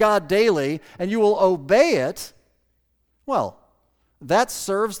Word of God daily, and you will obey it, well, that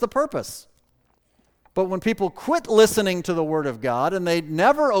serves the purpose. But when people quit listening to the Word of God and they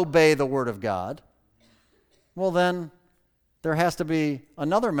never obey the Word of God, well then, there has to be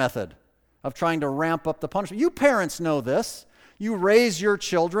another method of trying to ramp up the punishment. You parents know this. You raise your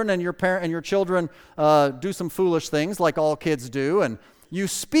children, and your children do some foolish things like all kids do, and you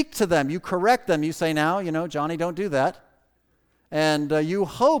speak to them, you correct them, you say, now, Johnny, don't do that. And you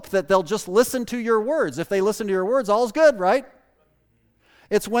hope that they'll just listen to your words. If they listen to your words, all's good, right?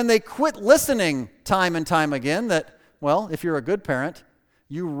 It's when they quit listening time and time again that, well, if you're a good parent,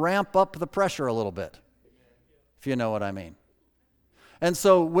 you ramp up the pressure a little bit, if you know what I mean. And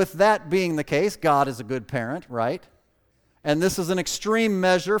so with that being the case, God is a good parent, right? And this is an extreme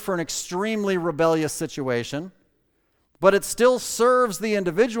measure for an extremely rebellious situation. But it still serves the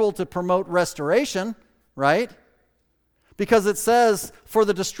individual to promote restoration, right? Because it says, for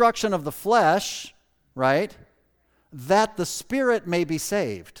the destruction of the flesh, right? That the spirit may be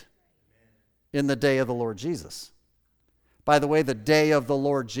saved in the day of the Lord Jesus. By the way, the day of the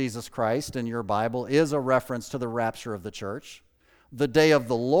Lord Jesus Christ in your Bible is a reference to the rapture of the church. The day of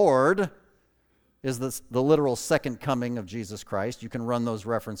the Lord is the literal second coming of Jesus Christ. You can run those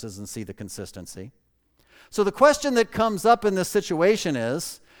references and see the consistency. So the question that comes up in this situation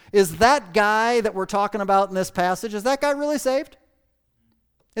is that guy that we're talking about in this passage, is that guy really saved?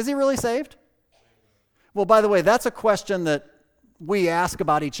 Is he really saved? Well, by the way, that's a question that we ask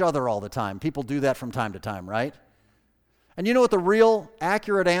about each other all the time. People do that from time to time, right? And you know what the real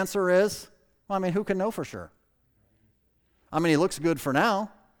accurate answer is? Well, who can know for sure? He looks good for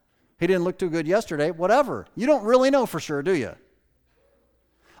now. He didn't look too good yesterday. Whatever. You don't really know for sure, do you?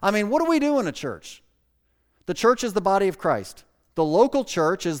 What do we do in a church? The church is the body of Christ. The local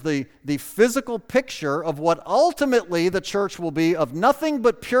church is the physical picture of what ultimately the church will be, of nothing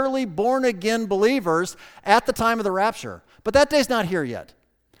but purely born-again believers at the time of the rapture. But that day's not here yet.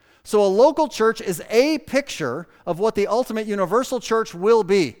 So a local church is a picture of what the ultimate universal church will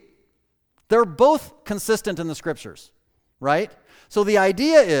be. They're both consistent in the Scriptures, right? So the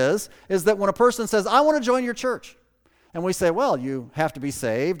idea is that when a person says, I want to join your church, And we say, well, you have to be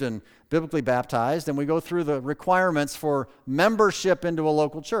saved and biblically baptized, and we go through the requirements for membership into a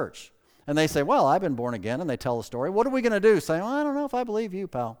local church. And they say, well, I've been born again, and they tell the story. What are we going to do? Say, well, I don't know if I believe you,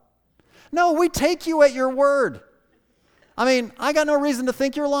 pal. No, we take you at your word. I mean, I got no reason to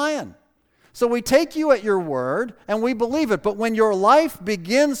think you're lying. So we take you at your word, and we believe it. But when your life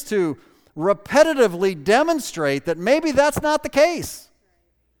begins to repetitively demonstrate that maybe that's not the case,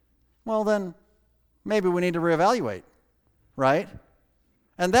 well, then maybe we need to reevaluate, right?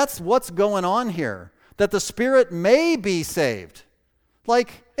 And that's what's going on here, that the Spirit may be saved.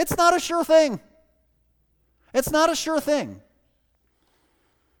 Like, it's not a sure thing. It's not a sure thing.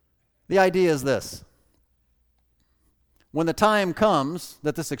 The idea is this. When the time comes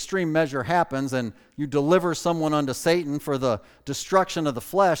that this extreme measure happens and you deliver someone unto Satan for the destruction of the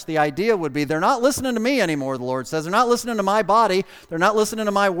flesh, the idea would be they're not listening to me anymore, the Lord says. They're not listening to my body. They're not listening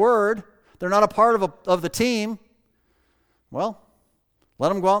to my word. They're not a part of the team. Well, let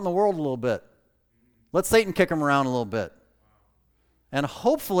them go out in the world a little bit. Let Satan kick them around a little bit. And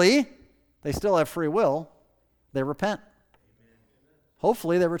hopefully, they still have free will. They repent.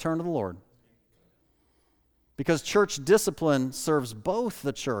 Hopefully, they return to the Lord. Because church discipline serves both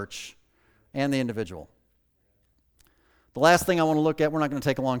the church and the individual. The last thing I want to look at, we're not going to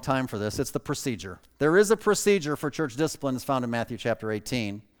take a long time for this, it's the procedure. There is a procedure for church discipline that's found in Matthew chapter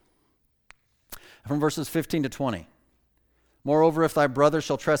 18, from verses 15 to 20. Moreover, if thy brother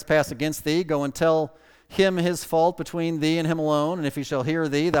shall trespass against thee, go and tell him his fault between thee and him alone, and if he shall hear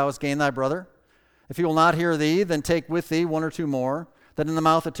thee, thou hast gained thy brother. If he will not hear thee, then take with thee one or two more, that in the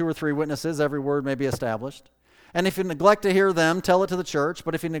mouth of two or three witnesses every word may be established. And if you neglect to hear them, tell it to the church.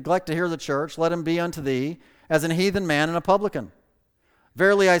 But if you neglect to hear the church, let him be unto thee as an heathen man and a publican.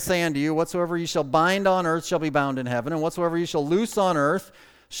 Verily I say unto you, whatsoever ye shall bind on earth shall be bound in heaven, and whatsoever ye shall loose on earth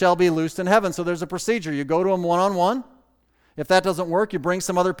shall be loosed in heaven. So there's a procedure. You go to him one-on-one. If that doesn't work, you bring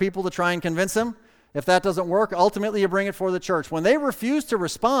some other people to try and convince him. If that doesn't work, ultimately you bring it for the church. When they refuse to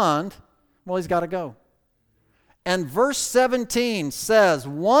respond, well, he's got to go. And verse 17 says,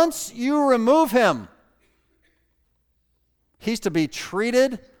 once you remove him, he's to be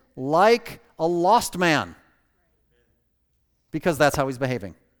treated like a lost man. Because that's how he's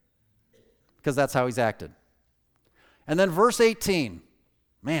behaving. Because that's how he's acted. And then verse 18,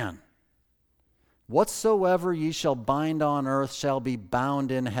 man, whatsoever ye shall bind on earth shall be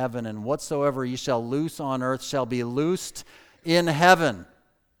bound in heaven, and whatsoever ye shall loose on earth shall be loosed in heaven.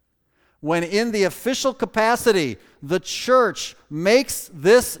 When in the official capacity, the church makes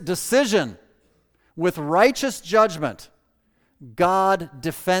this decision with righteous judgment, God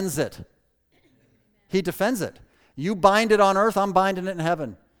defends it. He defends it. You bind it on earth, I'm binding it in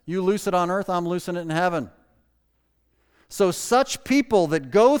heaven. You loose it on earth, I'm loosing it in heaven. So such people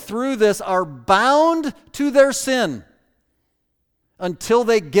that go through this are bound to their sin until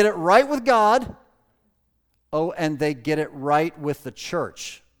they get it right with God, and they get it right with the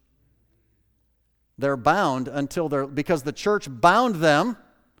church. They're bound because the church bound them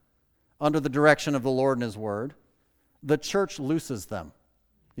under the direction of the Lord and His Word. The church looses them.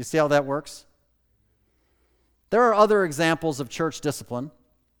 You see how that works? There are other examples of church discipline.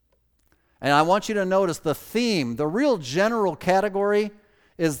 And I want you to notice the theme, the real general category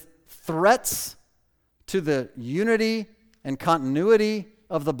is threats to the unity and continuity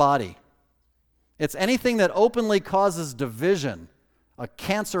of the body. It's anything that openly causes division, a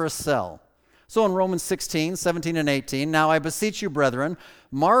cancerous cell. So in Romans 16, 17 and 18, now I beseech you, brethren,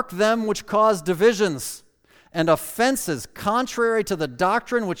 mark them which cause divisions and offenses contrary to the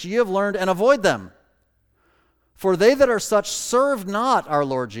doctrine which ye have learned, and avoid them. For they that are such serve not our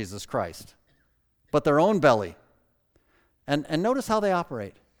Lord Jesus Christ, but their own belly. And notice how they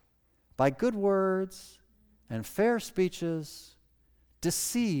operate. By good words and fair speeches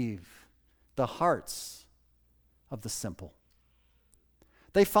deceive the hearts of the simple.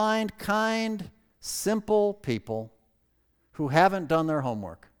 They find kind, simple people who haven't done their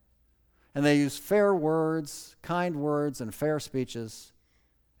homework. And they use fair words, kind words, and fair speeches,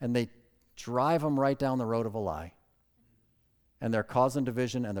 and they drive them right down the road of a lie. And they're causing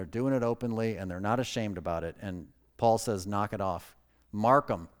division, and they're doing it openly, and they're not ashamed about it. And Paul says, knock it off. Mark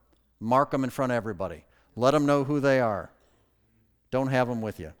them. Mark them in front of everybody. Let them know who they are. Don't have them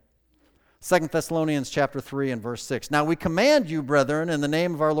with you. 2 Thessalonians chapter 3 and verse 6. Now we command you, brethren, in the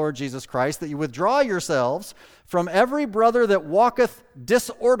name of our Lord Jesus Christ, that you withdraw yourselves from every brother that walketh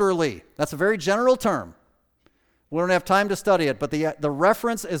disorderly. That's a very general term. We don't have time to study it, but the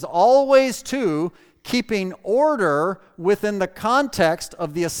reference is always to keeping order within the context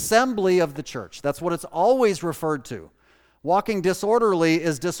of the assembly of the church. That's what it's always referred to. Walking disorderly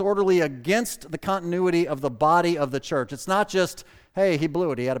is disorderly against the continuity of the body of the church. It's not just, hey, he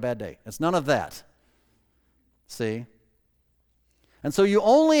blew it, he had a bad day. It's none of that. See? And so you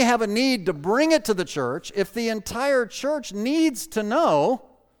only have a need to bring it to the church if the entire church needs to know,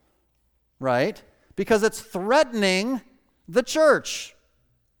 right? Because it's threatening the church.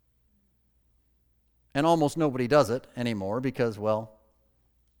 And almost nobody does it anymore because, well,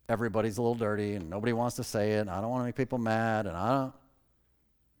 everybody's a little dirty and nobody wants to say it. And I don't want to make people mad. And I don't.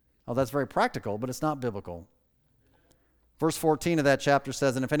 Oh, that's very practical, but it's not biblical. Verse 14 of that chapter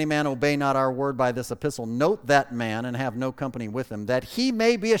says, "And if any man obey not our word by this epistle, note that man and have no company with him, that he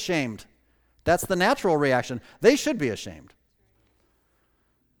may be ashamed." That's the natural reaction. They should be ashamed.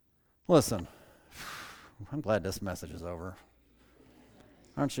 Listen, I'm glad this message is over.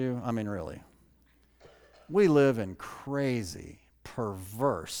 Aren't you? I mean, really. We live in crazy,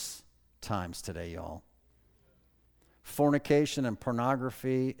 perverse times today, y'all. Fornication and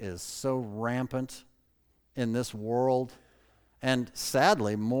pornography is so rampant in this world, and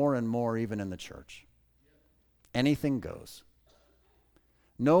sadly, more and more even in the church. Anything goes.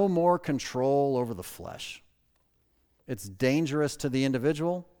 No more control over the flesh. It's dangerous to the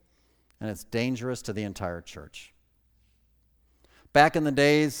individual, and it's dangerous to the entire church. Back in the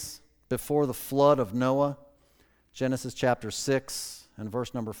days before the flood of Noah, Genesis chapter 6 and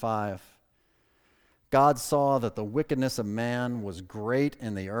verse number 5, God saw that the wickedness of man was great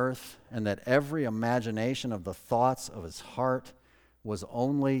in the earth, and that every imagination of the thoughts of his heart was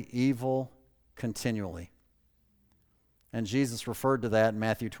only evil continually. And Jesus referred to that in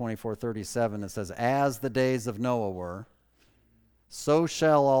Matthew 24:37. It says, "As the days of Noah were, so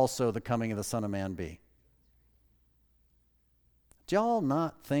shall also the coming of the Son of Man be." Do y'all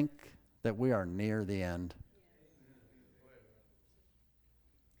not think that we are near the end?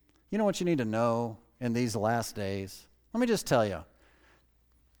 You know what you need to know in these last days? Let me just tell you.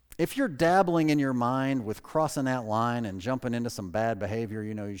 If you're dabbling in your mind with crossing that line and jumping into some bad behavior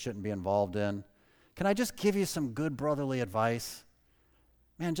you know you shouldn't be involved in, can I just give you some good brotherly advice?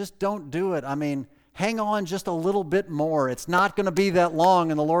 Man, just don't do it. I mean, hang on just a little bit more. It's not going to be that long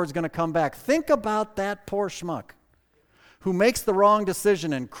and the Lord's going to come back. Think about that poor schmuck who makes the wrong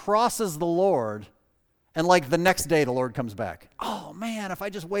decision and crosses the Lord, and like the next day the Lord comes back. Oh man, if I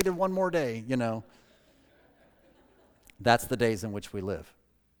just waited one more day, you know. That's the days in which we live.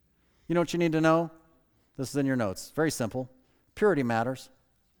 You know what you need to know? This is in your notes. Very simple. Purity matters.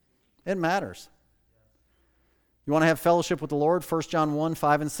 It matters. You want to have fellowship with the Lord? 1 John 1,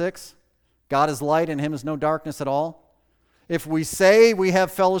 5 and 6. God is light, in him is no darkness at all. If we say we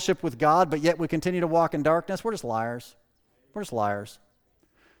have fellowship with God, but yet we continue to walk in darkness, we're just liars. We're just liars.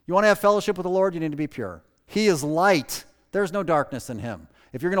 You want to have fellowship with the Lord, you need to be pure. He is light. There's no darkness in him.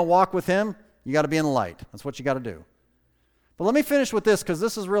 If you're going to walk with him, you got to be in the light. That's what you got to do. But let me finish with this, because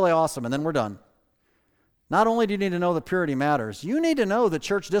this is really awesome, and then we're done. Not only do you need to know that purity matters, you need to know that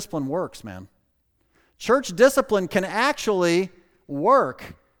church discipline works, man. Church discipline can actually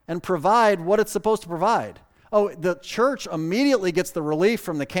work and provide what it's supposed to provide. Oh, the church immediately gets the relief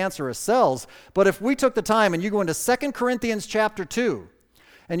from the cancerous cells, but if we took the time and you go into 2 Corinthians chapter 2,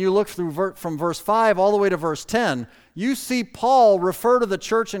 and you look through from verse 5 all the way to verse 10, you see Paul refer to the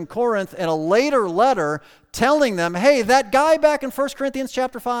church in Corinth in a later letter telling them, hey, that guy back in 1 Corinthians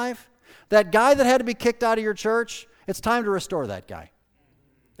chapter 5, that guy that had to be kicked out of your church, it's time to restore that guy.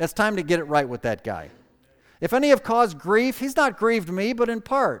 It's time to get it right with that guy. If any have caused grief, he's not grieved me, but in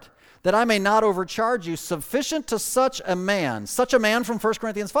part, that I may not overcharge you. Sufficient to such a man from 1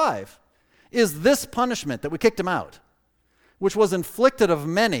 Corinthians 5, is this punishment that we kicked him out, which was inflicted of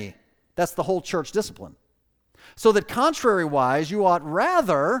many. That's the whole church discipline. So that contrariwise, you ought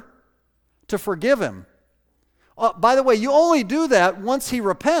rather to forgive him. By the way, you only do that once he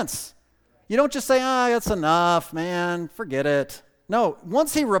repents. You don't just say, that's enough, man, forget it. No,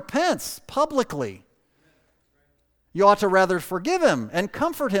 once he repents publicly, you ought to rather forgive him and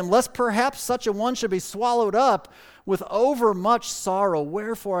comfort him, lest perhaps such a one should be swallowed up with overmuch sorrow.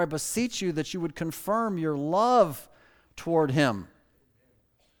 Wherefore I beseech you that you would confirm your love toward him.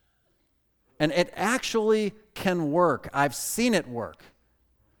 And it actually can work. I've seen it work.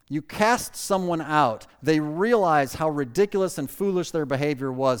 You cast someone out. They realize how ridiculous and foolish their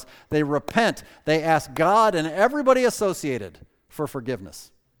behavior was. They repent. They ask God and everybody associated for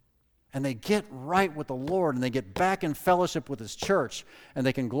forgiveness. And they get right with the Lord, and they get back in fellowship with his church, and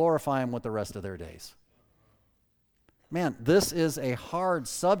they can glorify him with the rest of their days. Man, this is a hard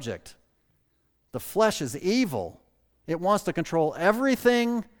subject. The flesh is evil. It wants to control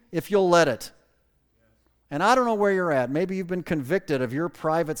everything if you'll let it. And I don't know where you're at. Maybe you've been convicted of your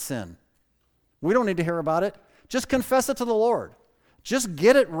private sin. We don't need to hear about it. Just confess it to the Lord. Just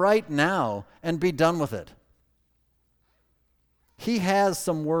get it right now and be done with it. He has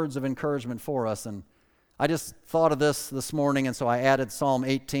some words of encouragement for us, and I just thought of this morning, and so I added Psalm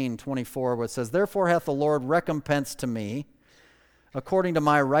 18:24, where it says, "Therefore hath the Lord recompense to me, according to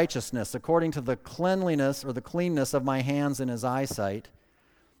my righteousness, according to the cleanliness or the cleanness of my hands in his eyesight."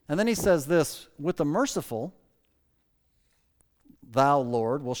 And then he says this, "With the merciful, thou,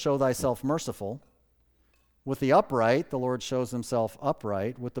 Lord, will show thyself merciful. With the upright, the Lord shows himself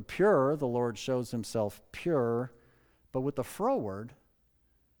upright. With the pure, the Lord shows himself pure. But with the froward,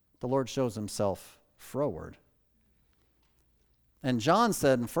 the Lord shows himself froward." And John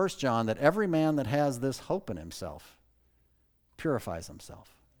said in 1 John that every man that has this hope in himself purifies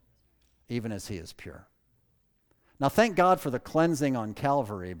himself, even as he is pure. Now, thank God for the cleansing on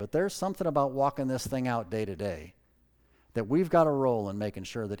Calvary, but there's something about walking this thing out day to day that we've got a role in making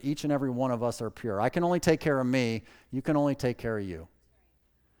sure that each and every one of us are pure. I can only take care of me. You can only take care of you.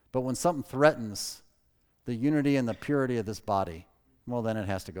 But when something threatens the unity and the purity of this body, well, then it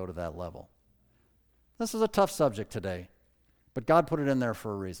has to go to that level. This is a tough subject today, but God put it in there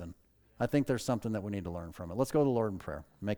for a reason. I think there's something that we need to learn from it. Let's go to the Lord in prayer. Make